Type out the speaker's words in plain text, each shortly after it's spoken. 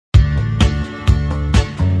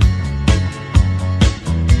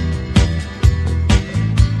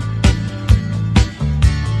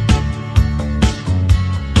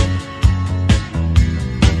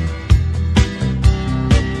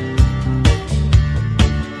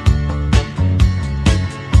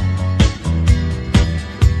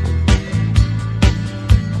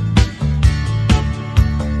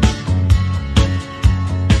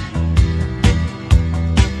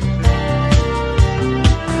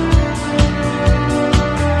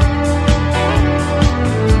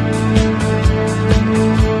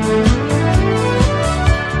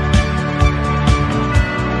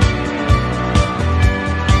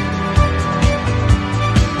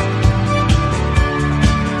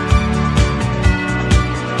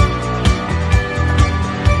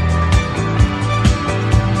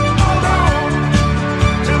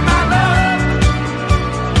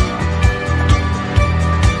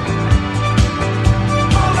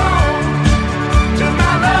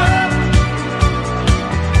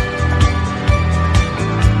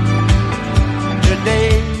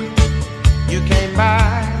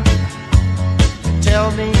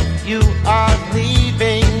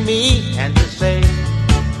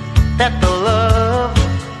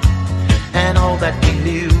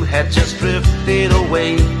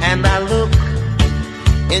away, and I look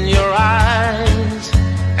in your eyes,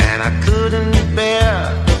 and I couldn't bear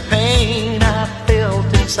the pain I felt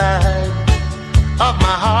inside of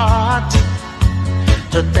my heart,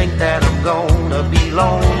 to think that I'm gonna be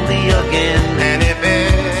lonely again. And if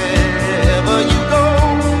ever you go,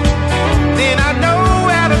 then I know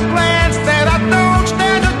at a glance that I don't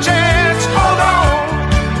stand a chance. Hold on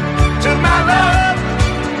to my love,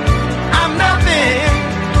 I'm nothing,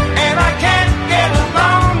 and I can't get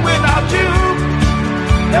along without you.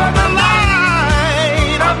 You're the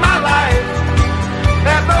light of my life,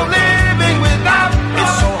 there's no living without you.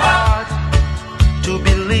 It's so hard to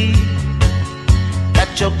believe that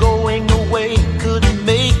you're going away could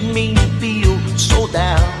make me feel so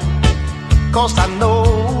down, 'cause I know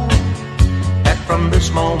that from this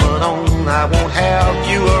moment on I won't have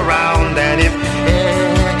you around. And if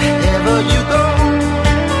ever you go,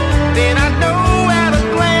 then I know at a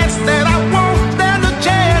glance that I won't stand a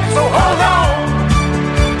chance. So hold on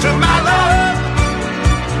to my love,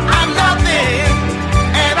 I'm nothing,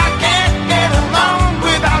 and I can't get along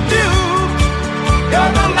without you.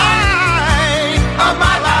 You're the light of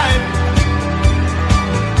my life.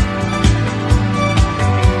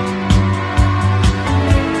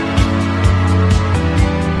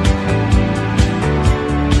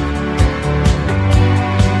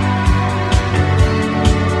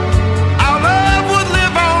 Our love would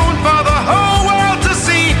live on for the whole world to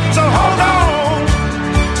see. So hold on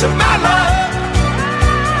to my love,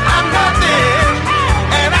 I'm nothing,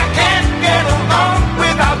 and I can't get along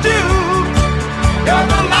without you. You're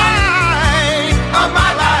the light of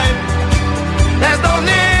my life, there's no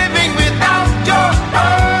living without your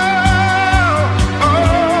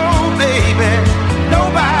oh, baby.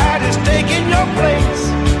 Nobody's taking your place,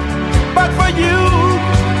 but for you,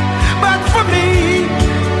 but for me.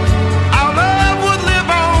 Our love would live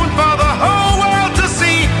on for the whole world to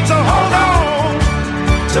see. So hold on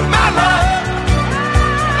to my love,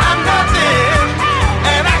 I'm nothing,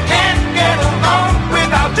 and I can't get along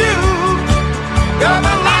without you. You're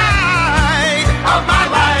the light of my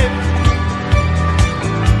life.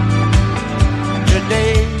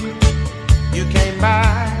 Today you came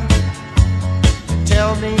by to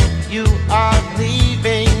tell me you are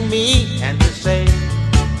leaving me, and to say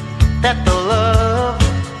that the love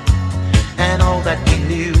and all that we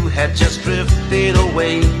knew had just drifted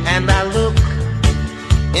away. And I look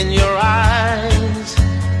in your eyes,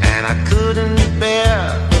 and I couldn't bear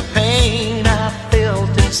the pain I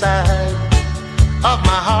felt inside of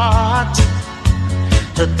my heart,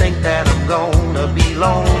 to think that I'm gonna be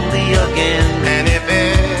lonely again. And if